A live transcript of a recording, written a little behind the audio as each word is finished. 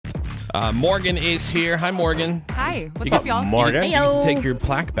Morgan is here. Hi, Morgan. Hi. What's up, y'all? Morgan, you can take your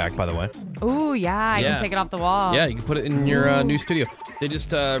plaque back, by the way. Oh, yeah. I can take it off the wall. Yeah, you can put it in your new studio. They just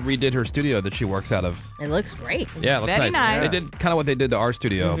redid her studio that she works out of. It looks great. Yeah, it looks Very nice. They did kind of what they did to our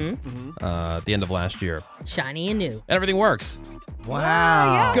studio at the end of last year. Shiny and new. And everything works.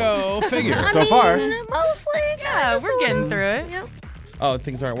 Wow. Go figure. So far. Mostly. Yeah, we're getting through it. Yep. Oh,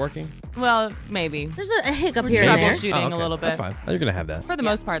 things aren't working? Well, maybe. There's a hiccup We're here and there. troubleshooting okay. a little bit. That's fine. You're going to have that. For the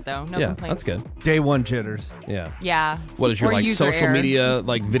most part, though. No Yeah, complaints. that's good. Day one jitters. Yeah. Yeah. What is your Or like user social error. media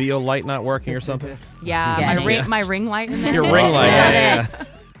like video light not working or something? Yeah. Yeah. My ring light in there. Your ring light. Yeah.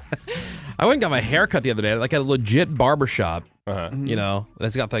 I went and got my hair cut the other day, like at a legit barber shop. Mm-hmm. You know,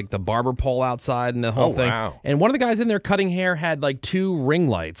 that's got like the barber pole outside and the whole thing. Wow. And one of the guys in there cutting hair had like 2 ring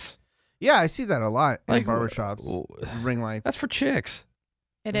lights. Yeah, I see that a lot Like, in barbershops. Ring lights. That's for chicks.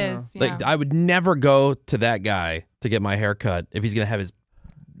 It is. Yeah. Like I would never go to that guy to get my hair cut if he's gonna have his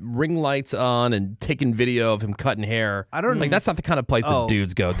ring lights on and taking video of him cutting hair. I don't like that's not the kind of place that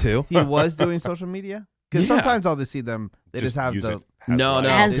dudes go to. He was doing social media? Because Yeah. sometimes I'll just see them. They just have use the. it as No, light. no.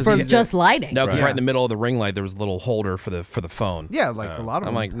 As Is for he- just lighting. No, because Right. right in the middle of the ring light there was a little holder for the phone. Yeah, like a lot of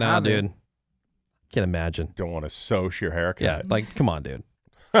I'm them. like, nah, have it. dude. Can't imagine. Don't want to soch your haircut. Yeah, like come on, dude.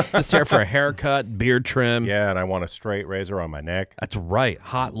 Just here for a haircut, beard trim. Yeah, and I want a straight razor on my neck. That's right.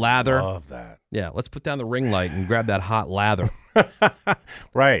 Hot lather. Love that. Yeah, let's put down the ring light and grab that hot lather.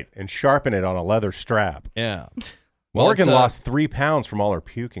 Right, and sharpen it on a leather strap. Yeah. Morgan it's, lost 3 pounds from all her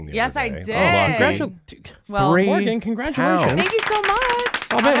puking the Yes, other I day. did. Oh, lucky. Congratulations. Well, 3 Morgan, congratulations. pounds. Thank you so much.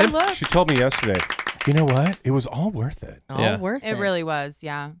 Oh, man. Look. She told me yesterday, you know what? It was all worth it. All Yeah. worth it. It really was,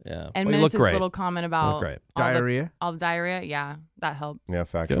 yeah. Yeah. And Well, you look Minist's great. little comment You about look great. Diarrhea? all the diarrhea, yeah, that helped. Yeah, Good.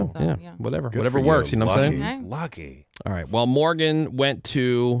 factual. So, yeah. yeah. Whatever. Good Whatever for works. You know what I'm Lucky. saying? Nice. Lucky. All right. Well, Morgan went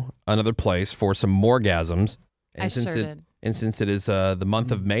to another place for some morgasms. I sure it, did. And since it is the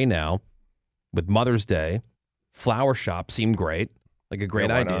month of May now, with Mother's Day, flower shop seemed great, like a great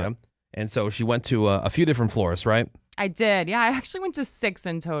Yeah, why idea. not? And so she went to a few different florists, right? I did. Yeah, I actually went to 6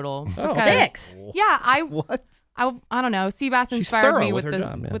 in total. Oh. because- 6. Yeah, What? I don't know. Seabass She's inspired thorough me with with her this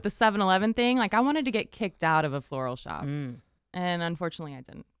job, yeah. with the 7-Eleven thing. Like I wanted to get kicked out of a floral shop, Mm. and unfortunately I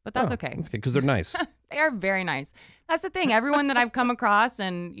didn't. But that's Oh, okay. That's good because they're nice. They are very nice. That's the thing. Everyone that I've come across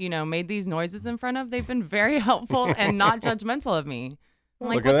and made these noises in front of, they've been very helpful and not judgmental of me. I'm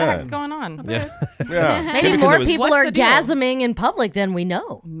like, Look what at the that. heck's going on? yeah. Yeah. Maybe because more it was- people What's are the deal? gasming in public than we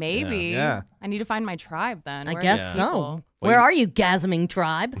know. Maybe. Yeah. I need to find my tribe then. I Where are guess these so. people? Where are you, gasming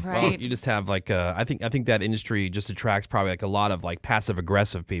tribe? Well, Right. you just have like I think that industry just attracts probably like a lot of like passive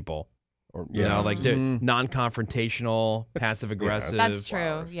aggressive people. Or, You know, like they're Mhm. non-confrontational, passive aggressive. That's true.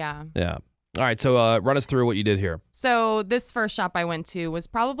 flowers. Yeah. Yeah. All right. So run us through what you did here. So this first shop I went to was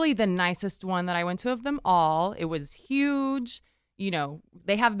probably the nicest one that I went to of them all. It was huge.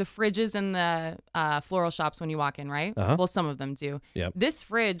 They have the fridges in the floral shops when you walk in, right? Uh-huh. Well, some of them do. Yep. This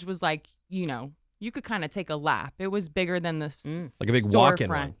fridge was like, you could kind of take a lap. It was bigger than the Like a big walk-in storefront.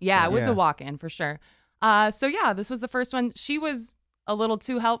 one. Yeah, it was Yeah. a walk-in for sure. So yeah, this was the first one. She was a little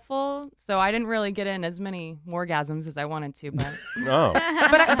too helpful, so I didn't really get in as many morgasms as I wanted to, but Oh.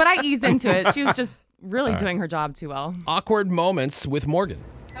 but I eased into it. She was just really doing her job too well. Awkward moments with Morgan.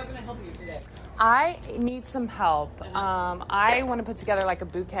 How can I help you today? I need some help. I want to put together like a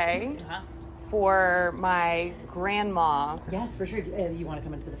bouquet for my grandma. Yes, for sure. You want to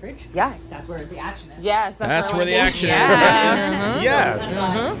come into the fridge? Yeah. That's where the action is. Yes, That's I where the wanna action go. is. Yeah.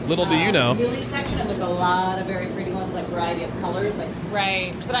 Yes. Little do you know. Lily section, and there's a lot of very pretty ones, like variety of colors. Like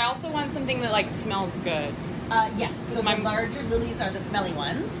Right. But I also want something that like smells good. yes, so my- the larger lilies are the smelly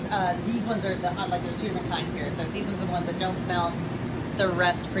ones. These ones are the like there's 2 different kinds here. So these ones are the ones that don't smell. The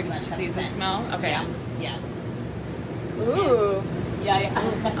rest pretty much have These scent. smell? Okay. Yes. Yes. Ooh. Yeah. Yeah.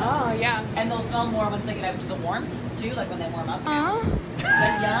 Oh yeah. And they'll smell more when they get out to the warmth too, like when they warm up. Uh-huh. But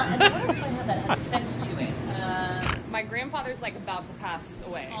yeah. And what else do I have that has scent to it? My grandfather's like about to pass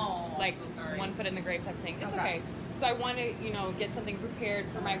away. Oh, I'm like so sorry. one foot in the grave type thing. It's Okay. okay. So I want to, get something prepared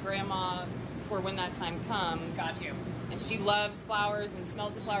for my grandma for when that time comes. Got you. And she loves flowers and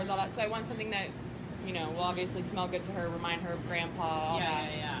smells the flowers, all that. So I want something that, will obviously smell good to her, remind her of grandpa, all that.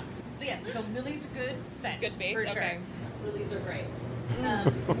 Yeah. So yes, so lilies are good scent. Good base? For sure. Okay. Lilies are great.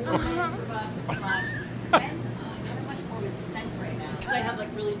 Scent. Oh, I don't have much more with scent right now. Because I have like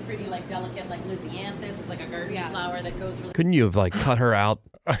really pretty, like delicate, like Lysianthus is like a garden Yeah. flower that goes really. Couldn't you have like cut her out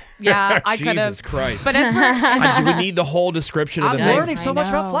Yeah, I could have. Jesus Christ. But as we're Do we need the whole description of I'm the thing? learning so much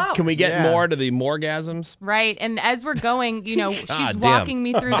about flowers. Can we get Yeah. more to the morgasms? right, and as we're going, she's damn. walking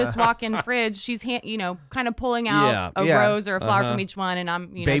me through this walk-in fridge. She's kind of pulling out a Yeah. rose or a flower from each one, and I'm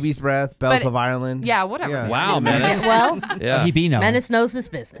Baby's breath, bells but- of Ireland. yeah, whatever. Yeah. Wow, Menace. Well, Yeah. He be known. Menace knows this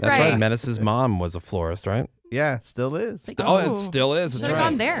business. That's right. Right. Menace's mom was a florist, right? Yeah, still is. Oh, it still is. That's Should have right.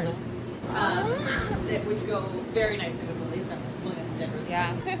 gone there. Which go very nicely with lilies. So I'm just pulling out some dead roses.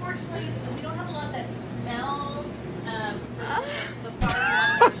 Yeah. Unfortunately, we don't have a lot that smell. The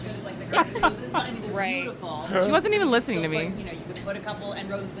flower ones aren't as good as like the garden roses, but I mean they're Right. beautiful. She wasn't even listening So, to me. like, you could put a couple, and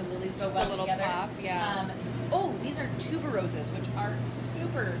roses and lilies go Just well a little together. pop, yeah. Oh, these are tuberoses, which are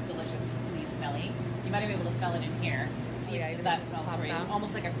super deliciously smelly. You might be able to smell it in here. See Yeah, if that smells pop for you. It's down.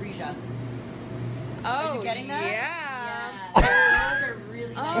 almost like a freesia. Oh, Are you getting that? Yeah. Those are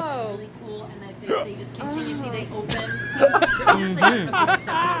really nice Oh. and really cool, and they just continue. See, they open. They're almost like before the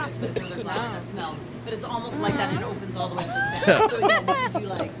stephanodus, but it's another flower that smells. But it's almost like that, and it opens all the way up the stem. So again, you could do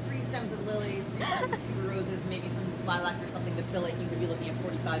like 3 stems of lilies, 3 stems of tuberoses, maybe some lilac or something to fill it. You could be looking at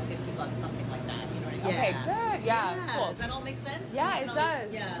 $45, $50, something like that. You know what I mean? Okay, good. Yeah, cool. Does that all make sense? Yeah, And it all does.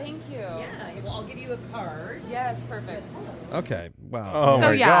 this- Yeah. Thank you. Yeah. Well, I'll give you a card. Yes, perfect. Okay. Wow. Oh So,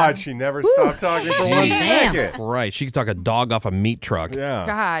 my yeah. God, she never stopped talking for 1 Damn. second. Right. She could talk a dog off a meat truck. Yeah.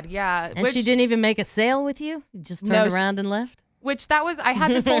 God, yeah. And she didn't even make a sale with you? You just turned No, around and left? Which that was, I had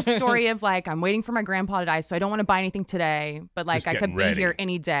this whole story of like, I'm waiting for my grandpa to die, so I don't want to buy anything today, but like Just I could getting be ready. here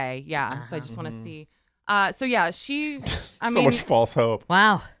any day. Yeah. So I just want to see. So yeah, she, I So mean, much false hope.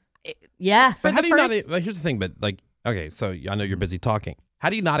 Wow. Yeah. But For how the do you not? first- Like, here's the thing. But like, okay, so I know you're busy talking. How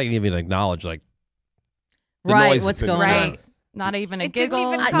do you not even acknowledge like the Right, noise what's that's going right. on? Not even a It didn't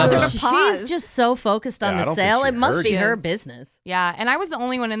giggle. even I- cause her to she's pause. just so focused on Yeah, I the don't think sale. she It must heard be you. her business. Yeah, and I was the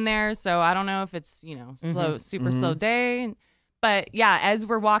only one in there, so I don't know if it's, slow, super slow day. But yeah, as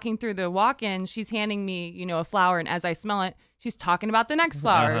we're walking through the walk-in, she's handing me, a flower, and as I smell it, she's talking about the next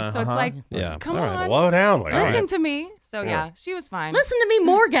flower. So it's like, Yeah. come All right. on, Slow down, lady. listen to me. So yeah, she was fine. Listen to me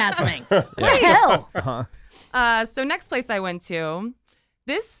morgasming. What the hell? So next place I went to,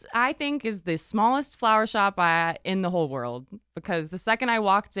 this I think is the smallest flower shop in the whole world, because the second I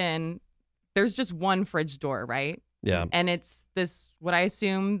walked in, there's just one fridge door, right? Yeah. And it's this, what I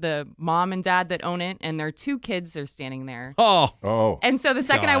assume, the mom and dad that own it, and their 2 kids are standing there. Oh. Oh. And so the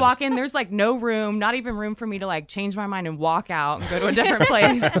second I God. walk in, there's like no room, not even room for me to like change my mind and walk out and go to a different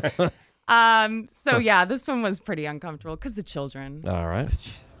place. So yeah, this one was pretty uncomfortable because the children. All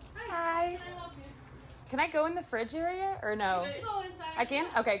right. Hi. Can I go in the fridge area or no? I can?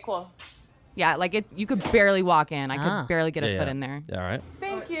 Okay, cool. Yeah, like you could barely walk in. I could barely get a foot in there. Yeah, all right.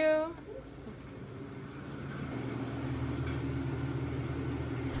 Thank you.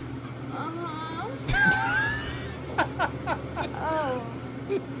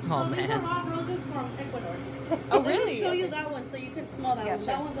 Oh, man. These are all roses from Ecuador. Oh, Let me really? show you that one so you can smell that Yeah, one. sure.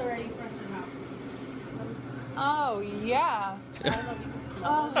 That one's already fresh enough. Oh, yeah. I don't know if you can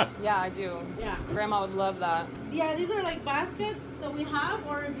smell it. Yeah, I do. Yeah. Grandma would love that. Yeah, these are like baskets that we have,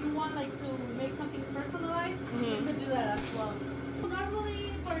 or if you want like to make something personalized, you can do that as well. Normally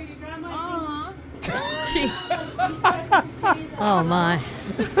for your grandma, Oh, my.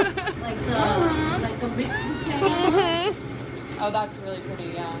 like the big bouquet. Oh, that's really pretty,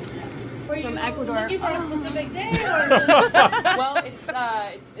 yeah. Were you From Ecuador. looking for a specific day or just... Well,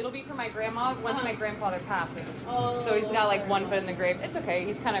 it'll be for my grandma once my grandfather passes. Oh, So he's got like one foot in the grave. It's okay.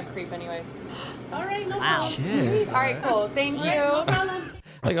 He's kind of a creep anyways. All right, no Wow. problem. All right, cool. Thank No you. problem.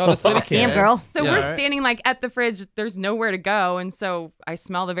 Like, oh, this lady Damn, can't. girl. So Yeah, we're all right. standing like at the fridge. There's nowhere to go, and so I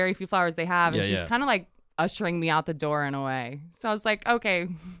smell the very few flowers they have, and Yeah, she's yeah. kind of like ushering me out the door in a way. So I was like, okay,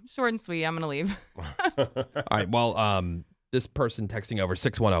 short and sweet. I'm gonna leave. All right. Well, this person texting over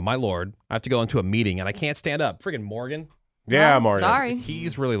 610, my lord, I have to go into a meeting and I can't stand up. Friggin' Morgan. Yeah, Oh, Morgan. Sorry.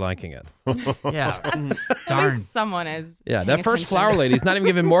 He's really liking it. Yeah. At Darn. least someone is. Yeah, paying that first attention. flower lady's not even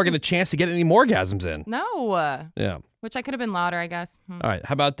giving Morgan a chance to get any morgasms in. No. Yeah. Which I could have been louder, I guess. All right.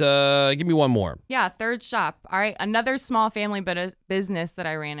 How about give me one more? Yeah, third shop. All right, another small family business that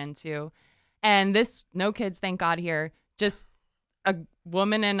I ran into. And this, no kids, thank God here. Just a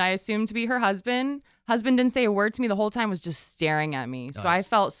woman, and I assumed to be her husband. Husband didn't say a word to me the whole time, was just staring at me. So I Nice.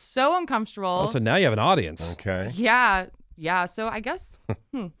 felt so uncomfortable. Oh, so now you have an audience. Okay. Yeah. So I guess.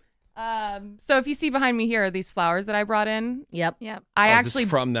 So if you see behind me here are these flowers that I brought in. Yep. Yep. I Oh, is this actually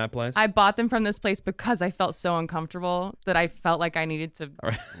from that place. I bought them from this place because I felt so uncomfortable that I felt like I needed to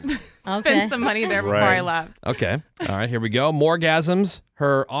spend Okay. some money there before Right. I left. Okay. All right. Here we go. Morgasms.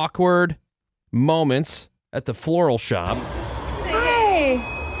 Her awkward moments at the floral shop. Hi.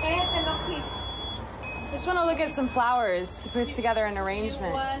 Just want to look get some flowers to put together an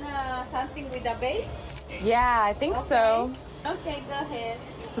arrangement. You want something with a base? Yeah, I think so. Okay, go ahead.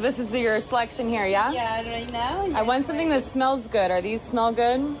 So this is your selection here, yeah? Yeah, right now. I want something that smells good. Are these smell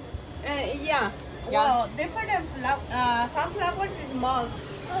good? Yeah. Well, different sunflowers is small.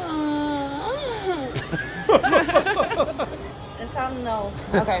 And some no.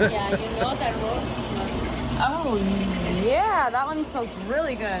 Okay. Yeah, you know that rose. Oh, yeah, that one smells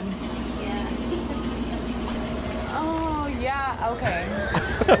really good. Yeah. Oh, yeah, okay.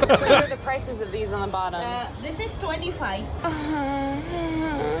 So what are the prices of these on the bottom? This is 25.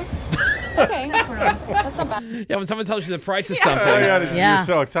 Okay, that's not bad. Yeah, when someone tells you the price of something, You're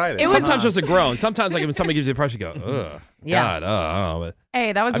so excited. sometimes there's a groan. Sometimes, like when somebody gives you the price, you go, ugh, Yeah. God, I don't know. But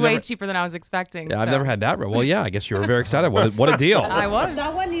Hey, that was I've way never- cheaper than I was expecting. yeah, I've so. never had that. Well, yeah, I guess you were very excited. What a deal. I was.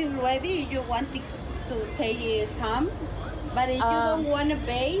 That one is ready. You want to take some. But if you don't want a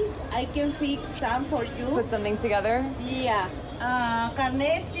base, I can fix some for you. Put something together. Yeah.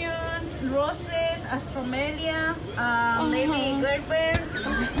 Carnations, roses, astromelia, maybe Gerber.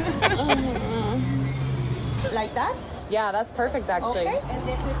 Like that? Yeah, that's perfect, actually. Okay. And this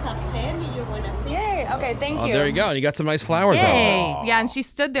is a pen you want to fix. Yay. Okay, thank Oh, you. there you go. And you got some nice flowers Yay. on. Yeah, and she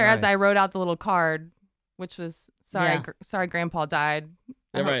stood there as I Nice. wrote out the little card, which was sorry, Yeah. sorry, Grandpa died.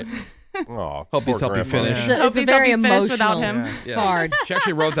 Yeah, right. Oh, Hope he's poor helped you grandmother. finish. It's a, Hope it's a he's helped very you finish without emotional him. Yeah. card. She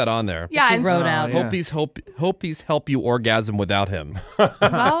actually wrote that on there. Yeah, She and wrote out. yeah. Hope these help you orgasm without him.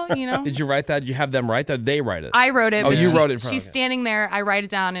 well, you know, Did you write that? Did you have them write that? Did they write it? I wrote it. Oh, but you she- wrote it in front She's of you. standing there. I write it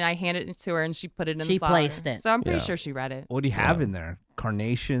down and I hand it to her, and she put it in She the flower. placed it. So I'm pretty Yeah. sure she read it. What do you have in there?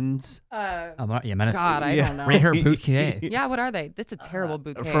 Carnations. Yeah, menace. God, I Yeah. don't know. Rare bouquet. Yeah, what are they? That's a terrible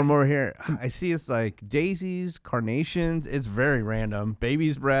bouquet. From over here, I see it's like daisies, carnations. It's very random.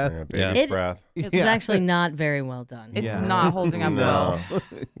 Baby's breath. Yeah, Yeah. baby's It- breath. It's actually not very well done. It's Yeah. not holding up No. well.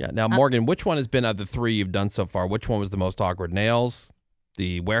 Yeah. Now, Morgan, which one has been of the three you've done so far? Which one was the most awkward? Nails,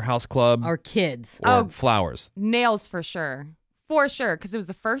 the warehouse club, Our kids. or Oh. flowers? Nails for sure. For sure, because it was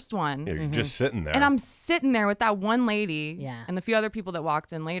the first one. You're just sitting there. And I'm sitting there with that one lady Yeah. and the few other people that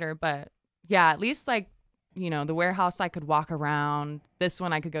walked in later. But yeah, at least like, you know, the warehouse I could walk around. This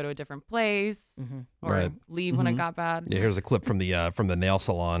one I could go to a different place or Right. leave when it got bad. Yeah. Here's a clip from the nail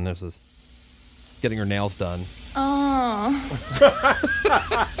salon. This is getting her nails done. Oh.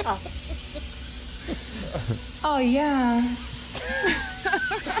 Oh yeah.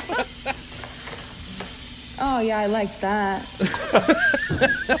 Oh yeah, I like that.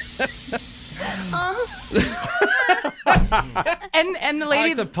 And the I lady,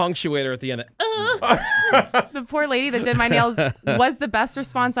 like the punctuator at the end. the poor lady that did my nails was the best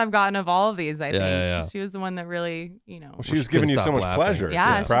response I've gotten of all of these. I think yeah. she was the one that really, you know. Well, she was she giving you couldn't so stop much laughing. pleasure.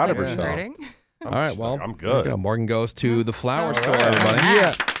 Yeah, She's proud of like herself. flirting. All right. Well, I'm there you good. go. Morgan goes to the flower store, right. everybody.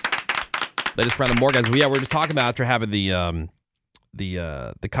 Yeah. Latest round of Morgasms. Yeah, we're just talking about after having the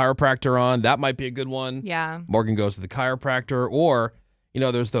chiropractor on. That might be a good one. Yeah. Morgan goes to the chiropractor, or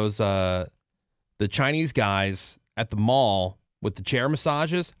there's those the Chinese guys at the mall with the chair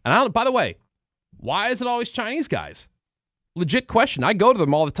massages. And I don't. By the way, why is it always Chinese guys? Legit question. I go to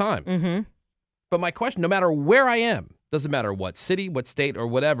them all the time. Mm-hmm. But my question, no matter where I am, doesn't matter what city, what state, or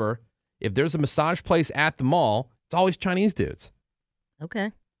whatever, if there's a massage place at the mall, it's always Chinese dudes.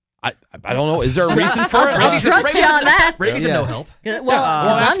 Okay. I don't know. Is there a reason for it? I'll trust you on that. Ravy's Yeah. a no help. Well, Well,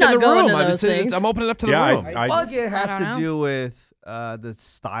 I'm ask in not the going room. to those things. I'm opening up to the Yeah, room. I think it has I to don't know. do with the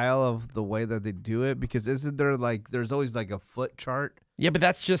style of the way that they do it, because isn't there like there's always like a foot chart? Yeah, but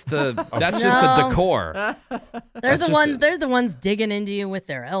that's just the just the No. decor. They're the ones digging into you with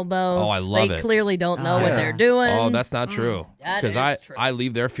their elbows. Oh, I love they it. clearly don't know what yeah. they're doing. Oh, that's not true. That Because is true. I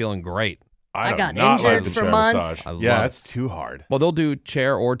leave there feeling great. I do got not like injured the for chair months. massage. I love Yeah, it. that's too hard. Well, they'll do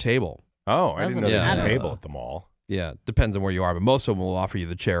chair or table. Oh, I didn't Doesn't know they had matter. a table at the mall. Yeah, depends on where you are, but most of them will offer you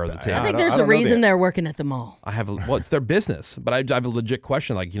the chair or the I table. think I there's a don't know reason the- they're working at the mall. Well, it's their business, but I have a legit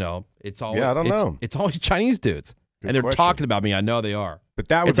question. Like, it's all Yeah, I don't know. It's always Chinese dudes, Good and they're question. talking about me. I know they are. But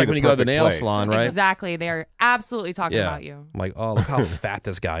that would It's be like when you go to the perfect nail place. salon, right? Exactly. They are absolutely talking Yeah. about you. I'm like, oh, look how fat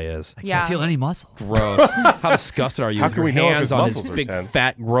this guy is. I Yeah. can't feel any muscle. Gross. How disgusted are you? How with can your we know if hands his on muscles his are big, tense?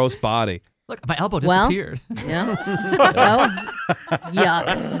 fat, gross body? Look, my elbow Well- disappeared. Yeah. Well,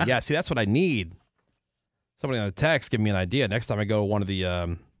 yuck. Yeah, see, that's what I need. Somebody on the text give me an idea. Next time I go to one of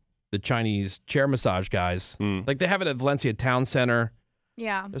the Chinese chair massage guys, like they have it at Valencia Town Center.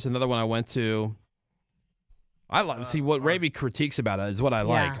 Yeah. There's another one I went to. I like see what Ravy critiques about it is what I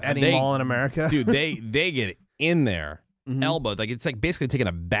like. Any They- mall in America? dude, they get in there, elbows like it's like basically taking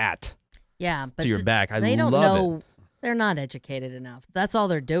a bat Yeah, but to your back. I they don't love know. it, They're not educated enough. That's all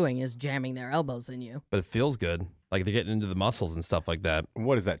they're doing is jamming their elbows in you. but it feels good. Like they're getting into the muscles and stuff like that.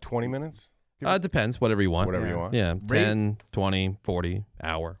 What is that, 20 minutes? It depends. Whatever you want. Whatever you want. Yeah, 10, 20, 40,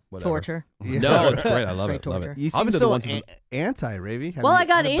 hour, whatever. Torture. No, it's great. I love Straight it. Love torture. it. You I've been seem to the so ones with anti, Ravy. Have Well, you I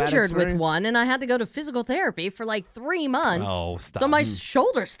got had a bad injured with experience? one, and I had to go to physical therapy for like 3 months. Oh, stop. So my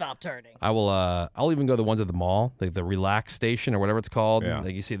shoulder stopped hurting. I will. I'll even go to the ones at the mall, like the relax station or whatever it's called. Yeah.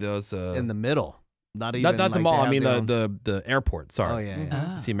 Like you see those. In the middle. Not even not the like mall. they I have mean their own- the airport. Sorry. Oh yeah. Mm-hmm.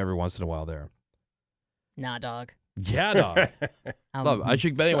 yeah. See them every once in a while there. Nah, dog. Yeah, dog. Love. I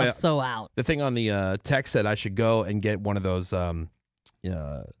should. But anyway, I'm so out. the thing on the text said I should go and get one of those that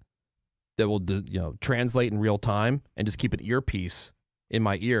will translate in real time and just keep an earpiece in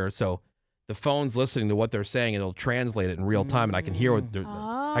my ear, so the phone's listening to what they're saying and it'll translate it in real time, and I can hear what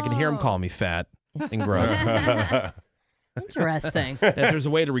I can hear them call me fat and gross. Interesting. If there's a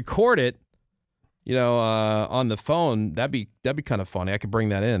way to record it, on the phone, that'd be kind of funny. I could bring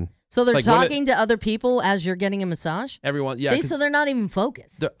that in. So they're Like, when talking to other people as you're getting a massage? Everyone, yeah. See, 'cause so they're not even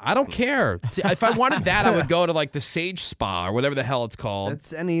focused. I don't care. See, if I wanted that, I would go to like the Sage Spa or whatever the hell it's called.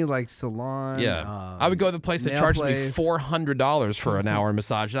 That's any like salon. Yeah, I would go to the place that nail charges me place. $400 for an hour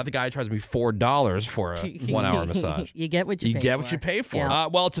massage, not the guy who charges me $4 for a 1 hour massage. You get what you pay get for. what you pay for. Yeah.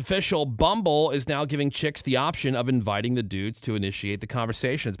 Well, it's official. Bumble is now giving chicks the option of inviting the dudes to initiate the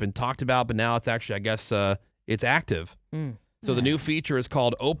conversation. It's been talked about, but now it's actually, I guess, it's active. So the new feature is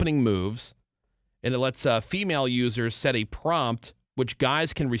called Opening Moves, and it lets female users set a prompt which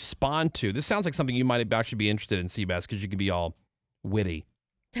guys can respond to. This sounds like something you might actually be interested in, Seabass, because you can be all witty.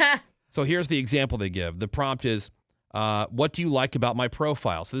 So here's the example they give. The prompt is, what do you like about my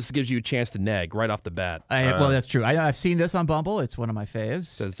profile? So this gives you a chance to neg right off the bat. Well, that's true. I've seen this on Bumble. It's one of my faves.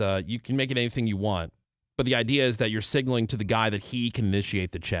 Says you can make it anything you want. But the idea is that you're signaling to the guy that he can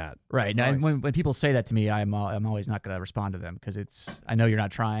initiate the chat. Right. Now, when people say that to me, I'm always not going to respond to them because I know you're not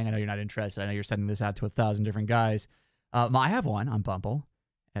trying. I know you're not interested. I know you're sending this out to 1,000 different guys. I have one on Bumble.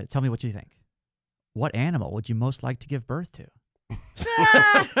 Tell me what you think. What animal would you most like to give birth to?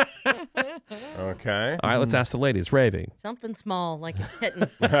 Okay. All right, let's ask the ladies. Raving. Something small, like a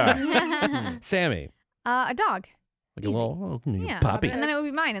kitten. Sammy. A dog. Like a little Yeah. puppy. And then it would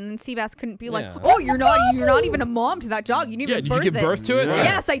be mine. And then Seabass couldn't be like, Yeah. oh, you're not even a mom to that dog. You didn't even Did you give birth to it? Yeah.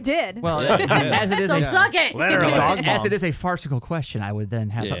 Yes, I did. Well, as it is So a, suck it. Literally. as it is a farcical question, I would then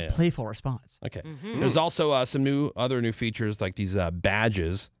have Yeah. a playful response. Okay. There's also some other new features like these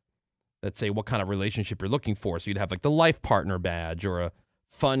badges that say what kind of relationship you're looking for. So you'd have like the life partner badge or a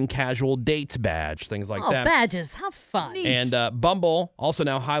fun casual dates badge, things like Oh, that. badges. How fun. And Bumble also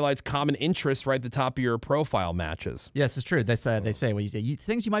now highlights common interests right at the top of your profile matches. Yes, it's true. They say well, you say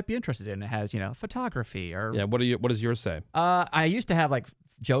things you might be interested in. It has photography or Yeah. What does yours say? I used to have like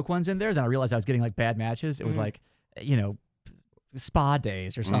joke ones in there. Then I realized I was getting like bad matches. It was like spa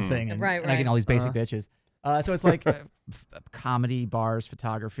days or something. And, Right, and I get right. all these basic bitches. So it's like comedy, bars,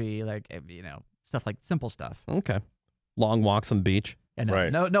 photography, like stuff like simple stuff. Okay. Long walks on the beach. And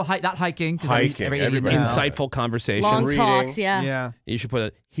Right. not hiking. 'cause Hiking, every idiot everybody does knows that. Insightful conversation. Long reading. talks, yeah. Yeah. You should put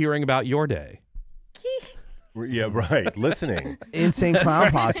a hearing about your day. Yeah, right. Listening. Insane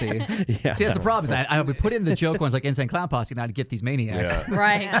clown posse. Yeah. See, that's the problem. Is I would put in the joke ones like Insane Clown Posse, and I'd get these maniacs. Yeah.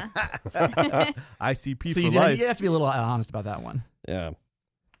 Right. ICP So for you life. have to be a little honest about that one. Yeah.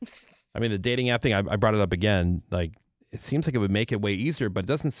 I mean, the dating app thing, I brought it up again. Like, it seems like it would make it way easier, but it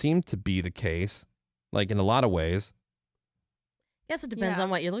doesn't seem to be the case. Like, in a lot of ways. Guess it depends Yeah. on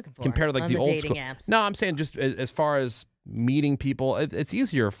what you're looking for. Compared to like on the old dating school. apps. No, I'm saying just as far as meeting people, it's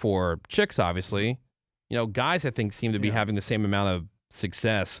easier for chicks, obviously. Guys, I think, seem to be having the same amount of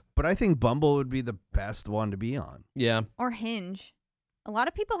success. But I think Bumble would be the best one to be on. Yeah. Or Hinge. A lot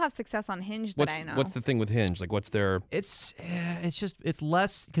of people have success on Hinge that I know. What's the thing with Hinge? Like, what's their? It's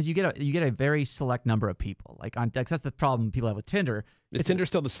less because you get a very select number of people. Like that's the problem people have with Tinder. Is Tinder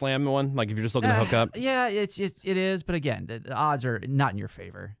still the slam one? Like, if you're just looking to hook up? Yeah, it is. But again, the odds are not in your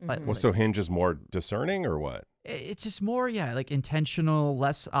favor. Well, so Hinge is more discerning or what? It's just more, like intentional,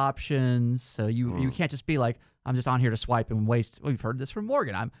 less options. So you can't just be like, I'm just on here to swipe and waste. We've heard this from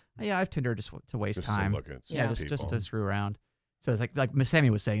Morgan. I have Tinder just to waste Just to time. look at just people. to screw around. So it's like Miss Sammy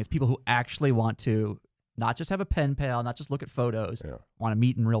was saying, it's people who actually want to not just have a pen pal, not just look at photos, want to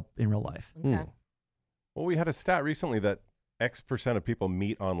meet in real life. Okay. Well, we had a stat recently that X% of people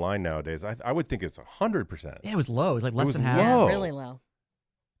meet online nowadays. I would think it's 100%. Yeah, it was low. It was like less was than half. Yeah, low. really low.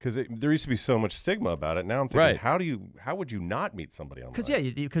 Because there used to be so much stigma about it. Now I'm thinking, Right. how would you not meet somebody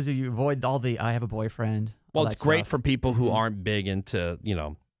online? Because you avoid all the I have a boyfriend. Well, all it's that great stuff. for people who aren't big into,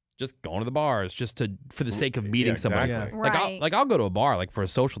 just going to the bars, just for the sake of meeting somebody. exactly. Right. Like I'll go to a bar like for a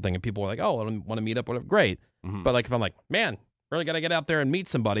social thing, and people are like, "Oh, I want to meet up, whatever." Great, but like if I'm like, "Man, really got to get out there and meet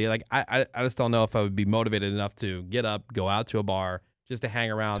somebody," like I just don't know if I would be motivated enough to get up, go out to a bar, just to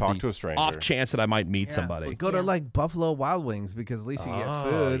hang around. Talk the to a stranger. Off chance that I might meet Yeah, somebody. or go to like Buffalo Wild Wings because at least you get Oh,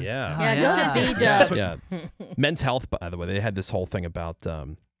 food. yeah. Yeah, go to B-Dub. Yeah. Men's Health, by the way, they had this whole thing about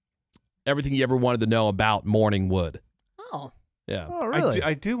everything you ever wanted to know about morning wood. Oh, Yeah. Oh, really?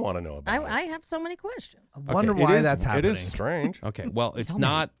 I do want to know about it. I have so many questions. I wonder Okay. why It is- that's happening. It is strange. Okay. Well, it's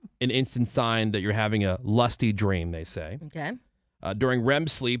not an instant sign that you're having a lusty dream, they say. Okay. During REM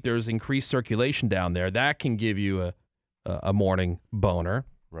sleep, there's increased circulation down there. That can give you a morning boner.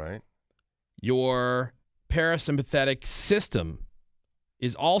 Right. Your parasympathetic system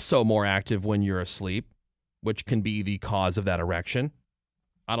is also more active when you're asleep, which can be the cause of that erection.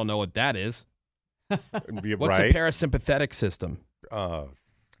 I don't know what that is. What's Right. the parasympathetic system?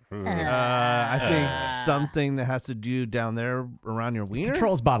 I think something that has to do down there around your wiener.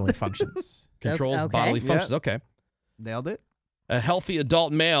 Controls bodily functions. Controls Okay. bodily Yep. functions. Okay. Nailed it. A healthy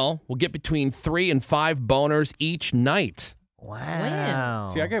adult male will get between 3 and 5 boners each night. Wow.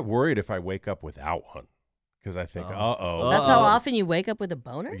 See, I get worried if I wake up without one because I think, uh-oh. That's how often you wake up with a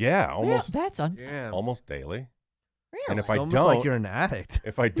boner? Yeah, almost That's Yeah. almost daily. Really? And if It's I almost don't, like you're an addict.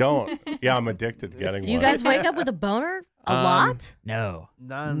 if I don't, yeah, I'm addicted to getting Do you one. guys wake up with a boner a lot? No.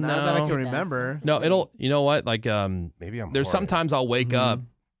 Not No. that I can Okay, remember. No, you know what? Like, Maybe I'm there's horny. sometimes I'll wake up Mhm.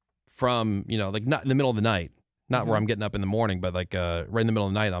 from, like not in the middle of the night, not where Mhm. I'm getting up in the morning, but like right in the middle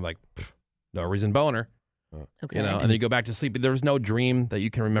of the night, and I'm like, no reason boner, Okay. and then you go back to sleep. There's no dream that you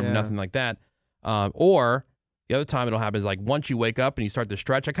can remember, Yeah. nothing like that. Or the other time it'll happen is like once you wake up and you start to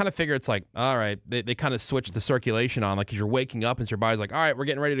stretch, I kind of figure it's like, all right, they kind of switch the circulation on, like because you're waking up and so your body's like, all right, we're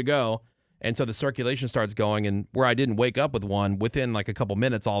getting ready to go. And so the circulation starts going, and where I didn't wake up with one, within like a couple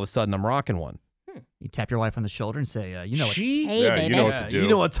minutes, all of a sudden I'm rocking one. You tap your wife on the shoulder and say, you know what? She, Hey, Yeah, baby. you know what to do. You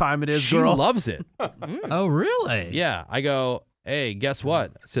know what time it is, she girl. loves it. Oh, really? Yeah, I go, hey, guess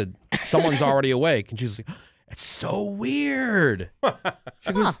what? I said, someone's already awake. And she's like, it's so weird.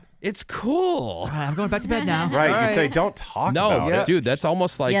 She goes, it's cool. All right, I'm going back to bed now. Right. All You say, right. don't talk No, about it. dude, that's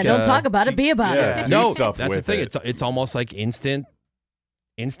almost like yeah, don't talk about it. Be about yeah. it. Do No, stuff that's the with thing. it. It's almost like instant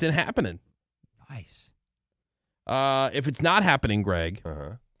happening. Nice. If it's not happening, Greg,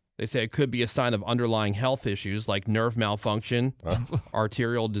 Uh-huh. they say it could be a sign of underlying health issues like nerve malfunction,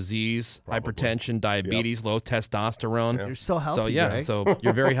 arterial disease, Probably. hypertension, diabetes, low testosterone. Yeah. You're so healthy. So yeah, Greg. so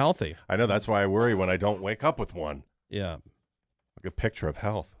you're very healthy. I know that's why I worry when I don't wake up with one. Yeah. Like a picture of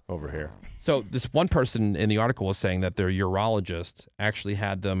health over here. So this one person in the article was saying that their urologist actually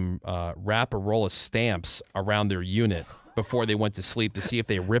had them wrap a roll of stamps around their unit before they went to sleep to see if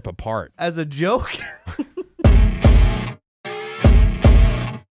they rip apart. As a joke.